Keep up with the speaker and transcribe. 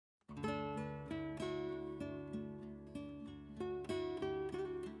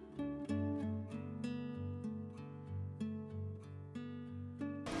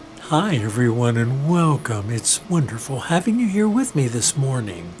Hi everyone and welcome. It's wonderful having you here with me this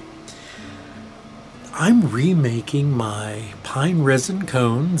morning. I'm remaking my pine resin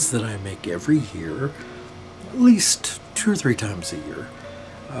cones that I make every year, at least 2 or 3 times a year.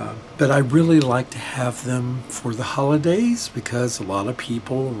 But I really like to have them for the holidays because a lot of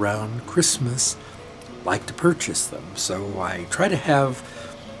people around Christmas like to purchase them. So I try to have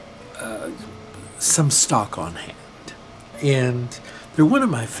some stock on hand. And they're one of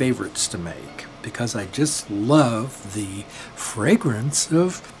my favorites to make because I just love the fragrance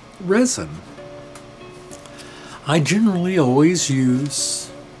of resin. I generally always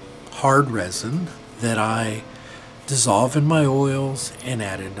use hard resin that I dissolve in my oils and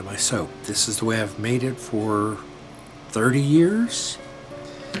add into my soap. This is the way I've made it for 30 years.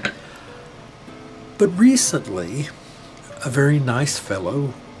 But recently, a very nice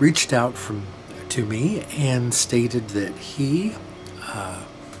fellow reached out to me and stated that he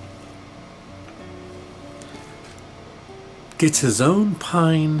gets his own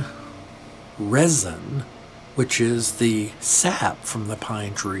pine resin, which is the sap from the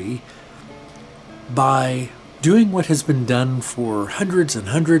pine tree, by doing what has been done for hundreds and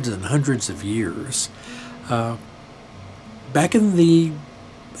hundreds and hundreds of years. Back in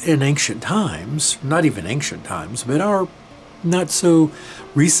ancient times, not even ancient times, but our not so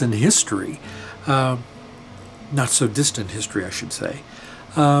recent history, not so distant history, I should say.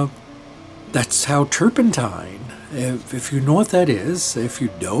 That's how turpentine, if you know what that is, if you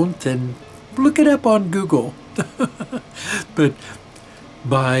don't, then look it up on Google. But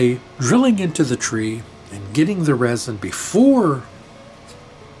by drilling into the tree and getting the resin before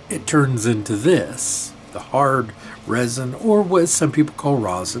it turns into this, the hard resin, or what some people call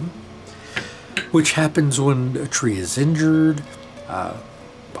rosin, which happens when a tree is injured.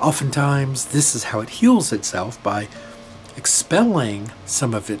 Oftentimes, this is how it heals itself, by expelling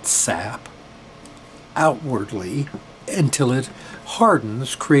some of its sap outwardly until it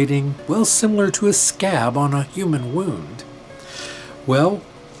hardens, creating, well, similar to a scab on a human wound. Well,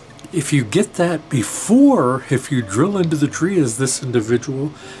 if you get that before, if you drill into the tree as this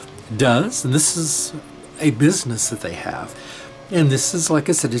individual does, and this is a business that they have, and this is, like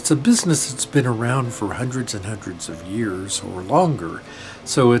I said, it's a business that's been around for hundreds and hundreds of years or longer,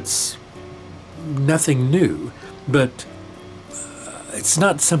 so it's nothing new. But it's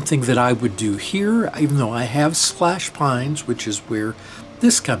not something that I would do here, even though I have slash pines, which is where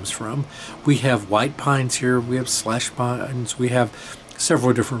this comes from. We have white pines here, we have slash pines, we have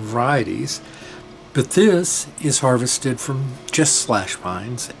several different varieties. But this is harvested from just slash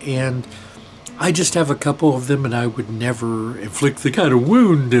pines, and I just have a couple of them, and I would never inflict the kind of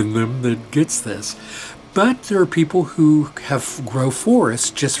wound in them that gets this. But there are people who grow forests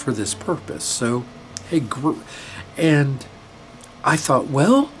just for this purpose. So, hey, and I thought,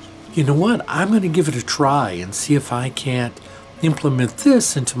 well, you know what? I'm going to give it a try and see if I can't implement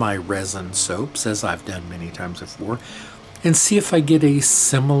this into my resin soaps, as I've done many times before, and see if I get a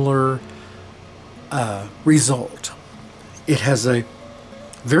similar result. It has a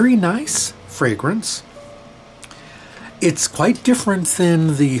very nice fragrance. It's quite different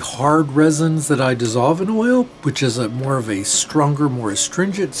than the hard resins that I dissolve in oil, which is more of a stronger, more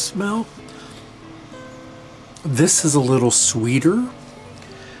astringent smell. This is a little sweeter,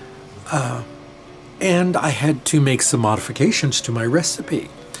 and I had to make some modifications to my recipe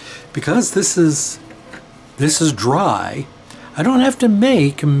because this is dry. I don't have to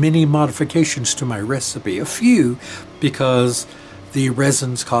make many modifications to my recipe, a few, because the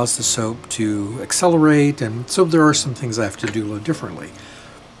resins cause the soap to accelerate, and so there are some things I have to do a little differently.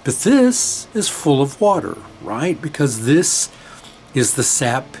 But this is full of water, right? Because this is the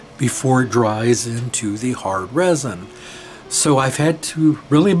sap before it dries into the hard resin. So I've had to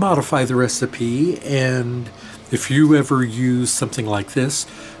really modify the recipe, and if you ever use something like this,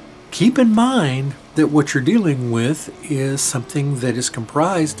 keep in mind that what you're dealing with is something that is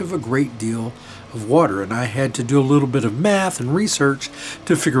comprised of a great deal of water, and I had to do a little bit of math and research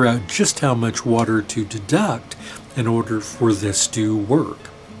to figure out just how much water to deduct in order for this to work.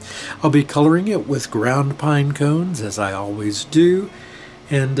 I'll be coloring it with ground pine cones, as I always do,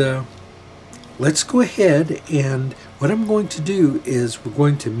 and let's go ahead, and what I'm going to do is we're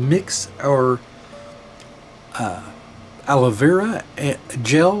going to mix our aloe vera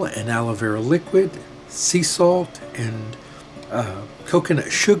gel and aloe vera liquid, sea salt, and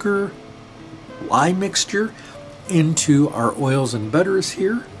coconut sugar lye mixture into our oils and butters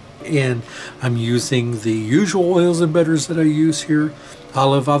here. And I'm using the usual oils and butters that I use here: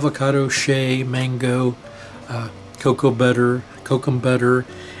 olive, avocado, shea, mango, cocoa butter, cocoa butter,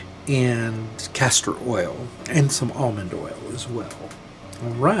 and castor oil, and some almond oil as well. All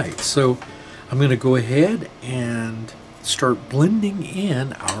right, so I'm going to go ahead and start blending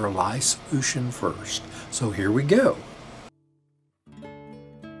in our lye solution first. So here we go.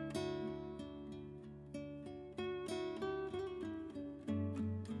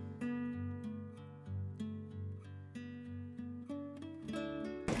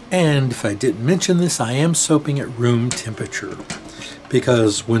 And if I didn't mention this, I am soaping at room temperature,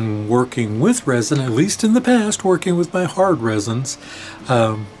 because when working with resin, at least in the past, working with my hard resins,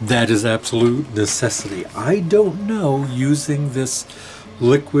 that is absolute necessity. I don't know, using this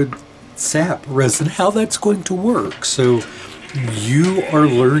liquid sap resin, how that's going to work. So you are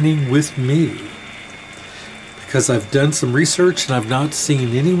learning with me, because I've done some research and I've not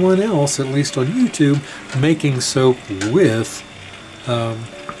seen anyone else, at least on YouTube, making soap with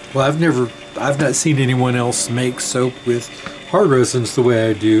well, I've not seen anyone else make soap with hard resins the way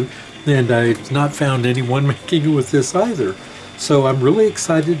I do, and I've not found anyone making it with this either. So I'm really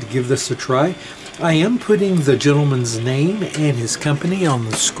excited to give this a try. I am putting the gentleman's name and his company on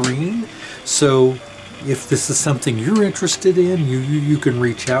the screen, so if this is something you're interested in, you can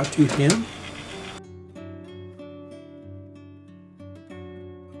reach out to him.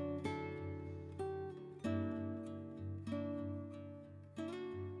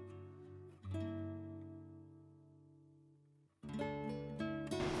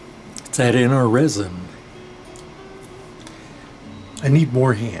 Let's add in our resin. I need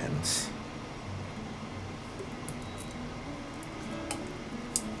more hands.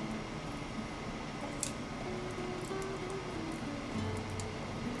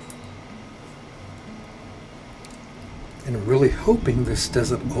 And I'm really hoping this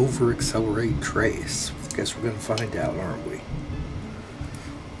doesn't over-accelerate trace. I guess we're going to find out, aren't we?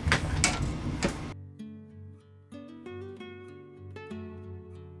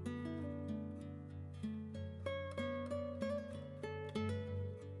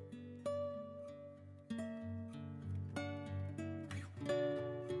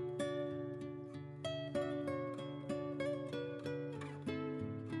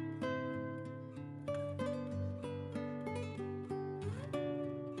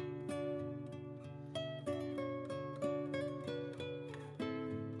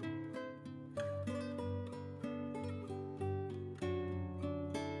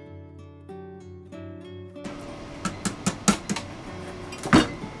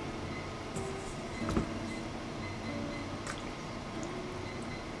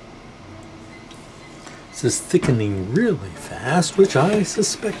 This is thickening really fast, which I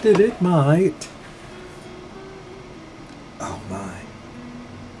suspected it might. Oh my.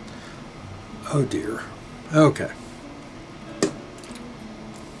 Oh dear. Okay.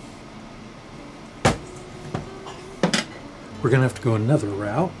 We're gonna have to go another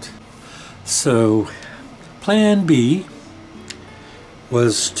route. So plan B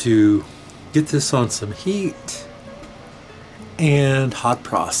was to get this on some heat and hot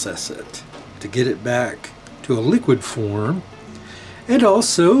process it to get it back to a liquid form, and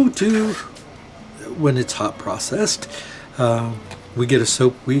also to, when it's hot processed, we get a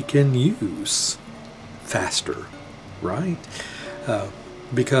soap we can use faster, right?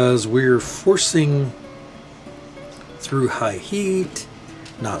 Because we're forcing through high heat,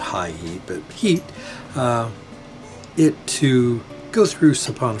 not high heat, but heat, it to go through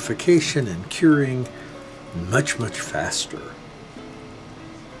saponification and curing much, much faster.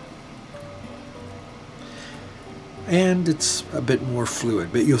 And it's a bit more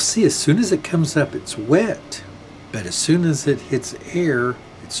fluid, but you'll see as soon as it comes up it's wet, but as soon as it hits air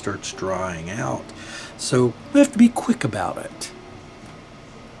it starts drying out, so we have to be quick about it.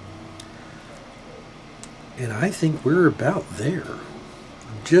 And I think we're about there.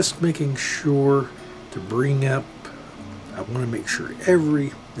 I'm just making sure to bring up, I want to make sure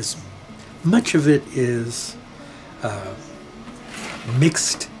as much of it is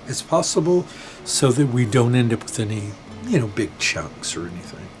mixed as possible, so that we don't end up with any, big chunks or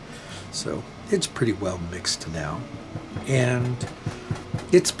anything. So it's pretty well mixed now, and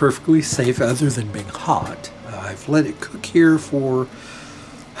it's perfectly safe other than being hot. I've let it cook here for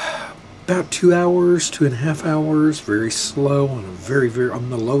about 2 hours, 2.5 hours, very slow on on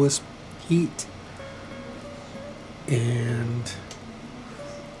the lowest heat, and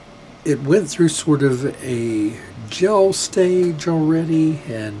it went through sort of a gel stage already,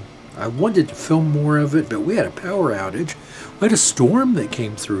 and I wanted to film more of it, but we had a power outage. We had a storm that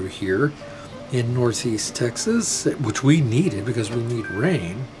came through here in northeast Texas, which we needed because we need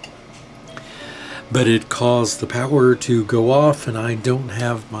rain. But it caused the power to go off, and I don't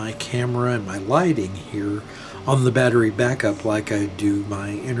have my camera and my lighting here on the battery backup like I do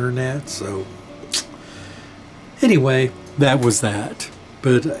my internet. So anyway, that was that.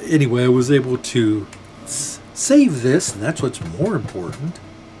 But anyway, I was able to save this, and that's what's more important.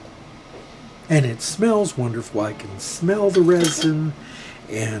 And it smells wonderful. I can smell the resin,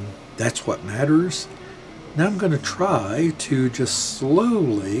 and that's what matters. Now I'm going to try to just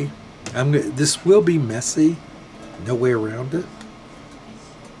slowly, this will be messy, no way around it.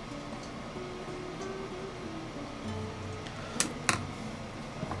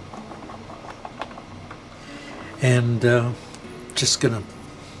 And just going to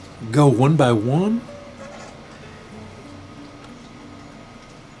go one by one.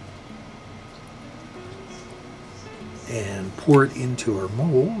 And pour it into our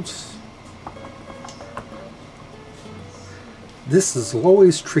molds. This is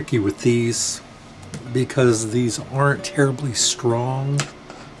always tricky with these because these aren't terribly strong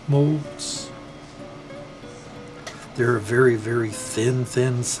molds. They're a very, very thin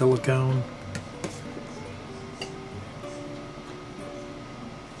silicone.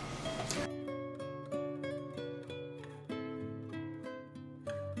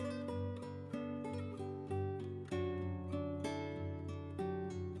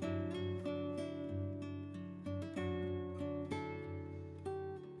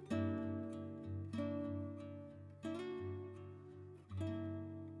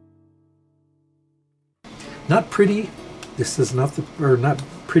 Not pretty. This is not not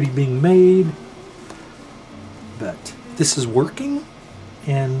pretty being made, but this is working,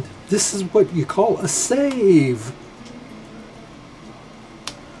 and this is what you call a save.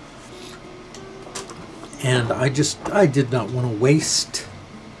 And I did not want to waste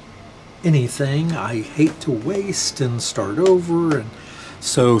anything. I hate to waste and start over, and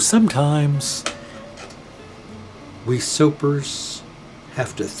so sometimes we soapers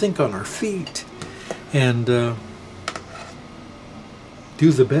have to think on our feet and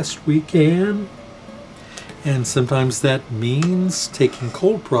do the best we can. And sometimes that means taking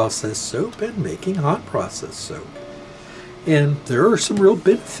cold processed soap and making hot processed soap. And there are some real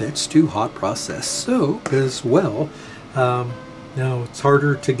benefits to hot processed soap as well. Now it's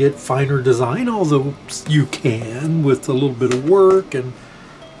harder to get finer design, although you can with a little bit of work and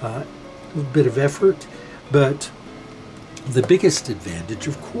a little bit of effort. But the biggest advantage,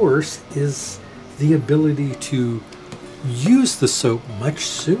 of course, is the ability to use the soap much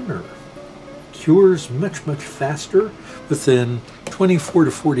sooner. Cures much faster. Within 24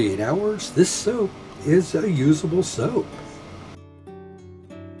 to 48 hours, this soap is a usable soap.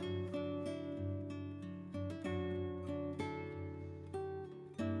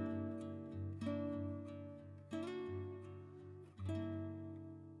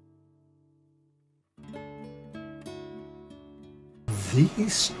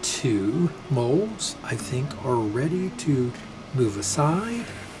 These two molds, I think, are ready to move aside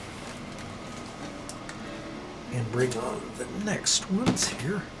and bring on the next ones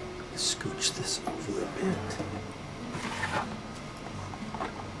here. Scooch this over a bit.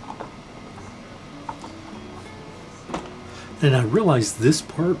 And I realize this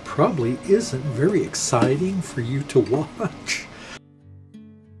part probably isn't very exciting for you to watch.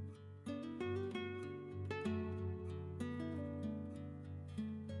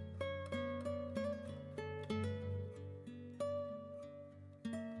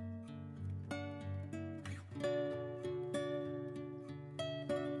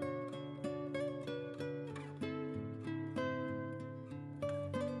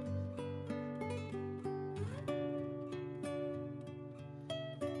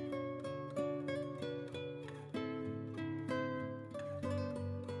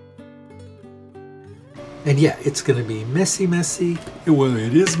 And yeah, it's going to be messy. Well,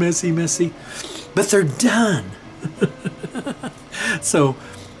 it is messy, but they're done. So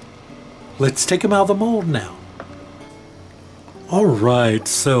let's take them out of the mold now. All right,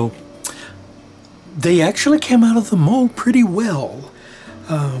 so they actually came out of the mold pretty well.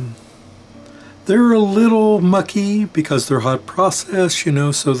 They're a little mucky because they're hot process, you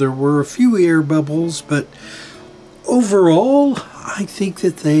know, so there were a few air bubbles, but overall, I think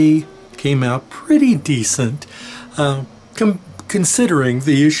that they came out pretty decent, considering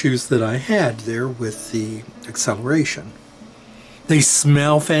the issues that I had there with the acceleration. They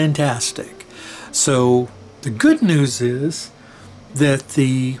smell fantastic. So the good news is that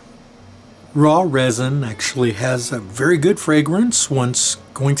the raw resin actually has a very good fragrance once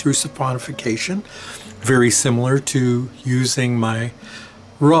going through saponification, very similar to using my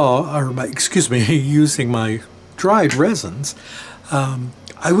using my dried resins.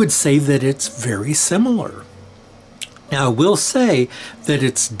 I would say that it's very similar. Now, I will say that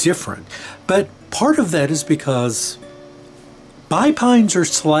it's different, but part of that is because bipines or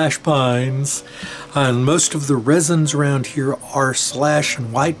slash pines. Most of the resins around here are slash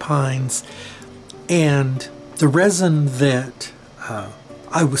and white pines. And the resin that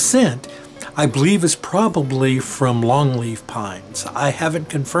I was sent, I believe, is probably from longleaf pines. I haven't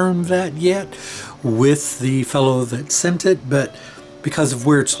confirmed that yet with the fellow that sent it, but because of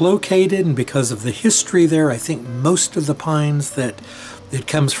where it's located and because of the history there, I think most of the pines that it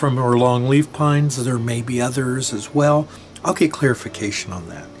comes from are longleaf pines. There may be others as well. I'll get clarification on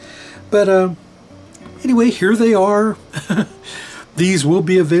that. But anyway, here they are. These will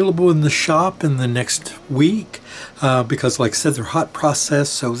be available in the shop in the next week because, like I said, they're hot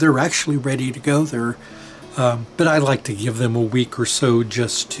processed, so they're actually ready to go. But I like to give them a week or so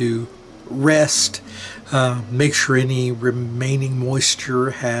just to rest, make sure any remaining moisture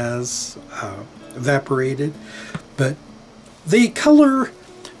has evaporated. But the color,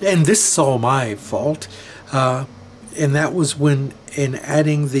 and this is all my fault, and that was when in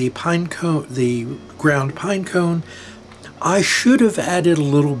adding the pine cone, the ground pine cone, I should have added a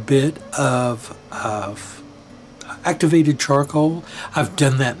little bit of activated charcoal. I've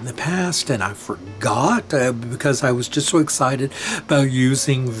done that in the past and I forgot because I was just so excited about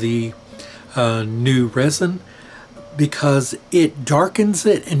using the new resin, because it darkens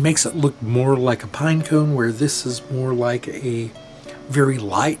it and makes it look more like a pine cone, where this is more like a very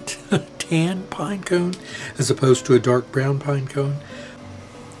light tan pine cone as opposed to a dark brown pine cone.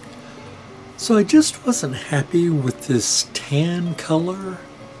 So I just wasn't happy with this tan color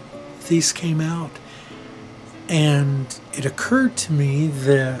these came out, and it occurred to me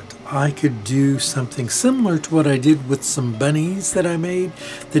that I could do something similar to what I did with some bunnies that I made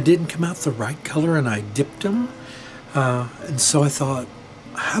that didn't come out the right color, and I dipped them. And so I thought,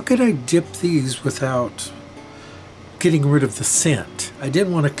 how could I dip these without getting rid of the scent? I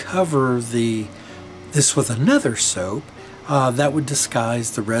didn't want to cover this with another soap. That would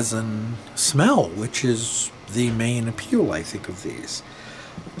disguise the resin smell, which is the main appeal, I think, of these.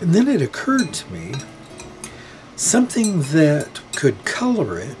 And then it occurred to me something that could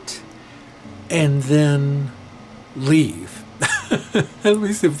color it and then leave. Let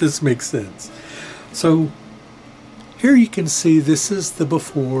me see if this makes sense. So here you can see this is the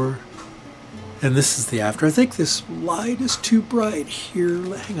before and this is the after. I think this light is too bright here.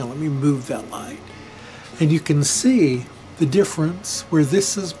 Hang on, let me move that light. And you can see the difference where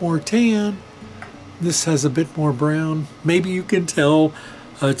this is more tan, this has a bit more brown. Maybe you can tell.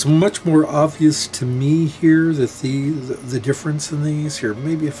 It's much more obvious to me here that the difference in these here.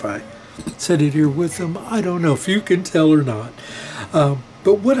 Maybe if I set it here with them, I don't know if you can tell or not.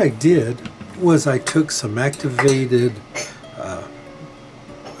 But what I did was I took some activated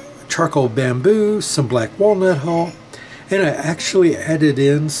charcoal bamboo, some black walnut hull, and I actually added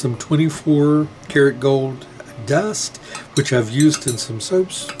in some 24 karat gold dust, which I've used in some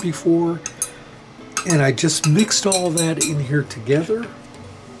soaps before, and I just mixed all that in here together,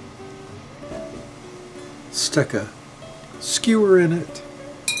 stuck a skewer in it,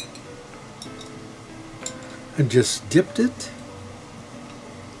 and just dipped it.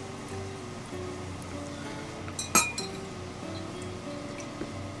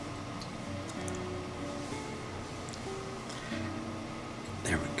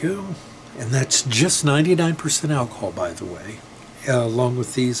 There we go. And that's just 99% alcohol, by the way, along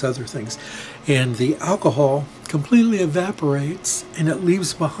with these other things. And the alcohol completely evaporates and it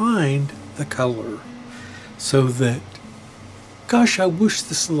leaves behind the color. So that, gosh, I wish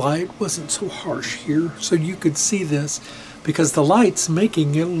this light wasn't so harsh here so you could see this, because the light's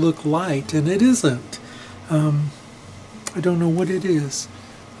making it look light and it isn't. I don't know what it is.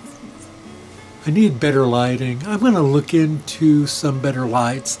 I need better lighting. I'm going to look into some better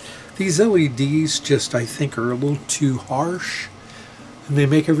lights. These LEDs just, I think, are a little too harsh, and they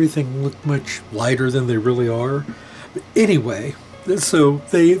make everything look much lighter than they really are. But anyway, so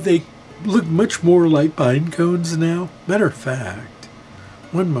they look much more like pine cones now. Matter of fact,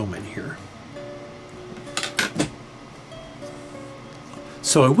 one moment here.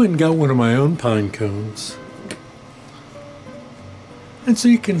 So I went and got one of my own pine cones. And so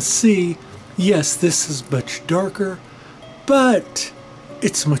you can see, yes, this is much darker, but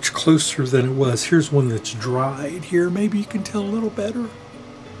it's much closer than it was. Here's one that's dried here. Maybe you can tell a little better.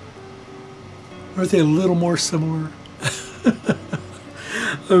 Are they a little more similar?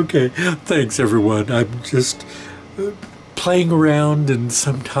 Okay, thanks everyone. I'm just playing around, and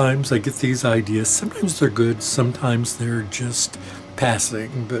sometimes I get these ideas. Sometimes they're good, sometimes they're just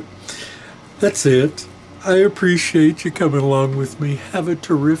passing, but that's it. I appreciate you coming along with me. Have a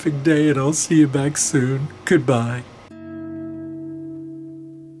terrific day, and I'll see you back soon. Goodbye.